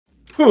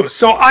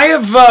So I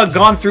have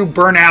gone through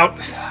burnout,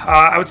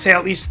 I would say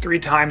at least 3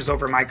 times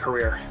over my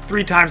career.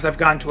 3 times I've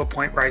gotten to a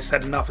point where I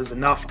said enough is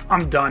enough.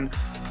 I'm done.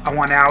 I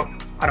want out.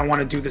 I don't want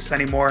to do this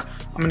anymore.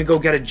 I'm going to go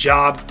get a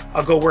job.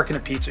 I'll go work in a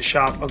pizza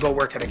shop. I'll go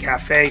work at a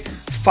cafe.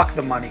 Fuck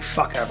the money.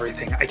 Fuck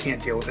everything. I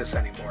can't deal with this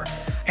anymore.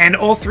 And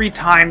all 3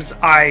 times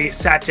I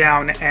sat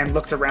down and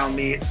looked around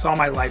me, saw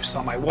my life,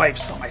 saw my wife,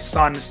 saw my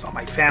son, saw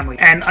my family,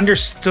 and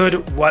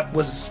understood what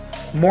was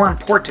more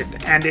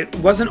important. And it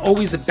wasn't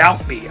always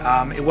about me.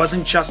 It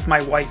wasn't just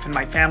my wife and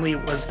my family.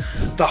 It was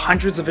the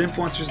hundreds of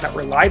influencers that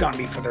relied on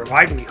me for their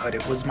livelihood.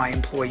 It was my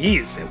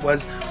employees. It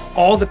was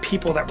all the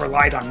people that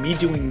relied on me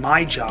doing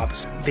my job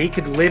so they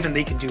could live and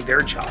they could do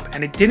their job.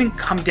 And it didn't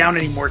come down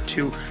anymore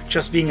to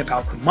just being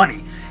about the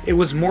money. It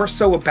was more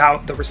so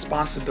about the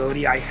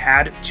responsibility I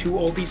had to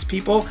all these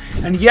people.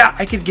 And yeah,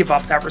 I could give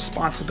up that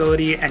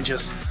responsibility and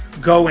just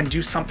go and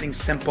do something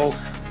simple,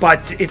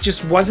 but it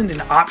just wasn't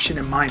an option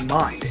in my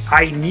mind.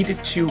 I needed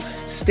to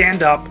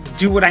stand up,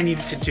 do what I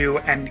needed to do,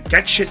 and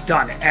get shit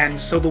done. And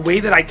so the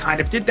way that I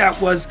kind of did that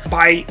was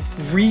by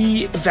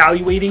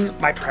re-evaluating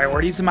my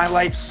priorities in my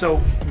life. So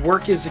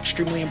work is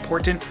extremely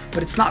important,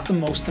 but it's not the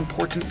most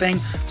important thing.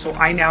 So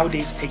I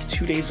nowadays take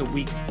 2 days a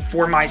week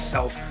for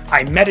myself.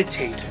 I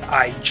meditate,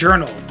 I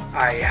journal,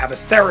 I have a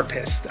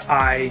therapist,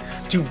 I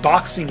do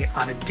boxing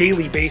on a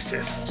daily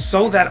basis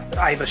so that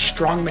I have a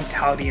strong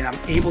mentality and I'm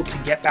able to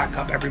get back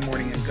up every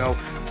morning and go,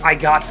 I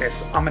got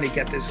this, I'm gonna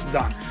get this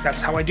done.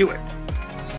 That's how I do it.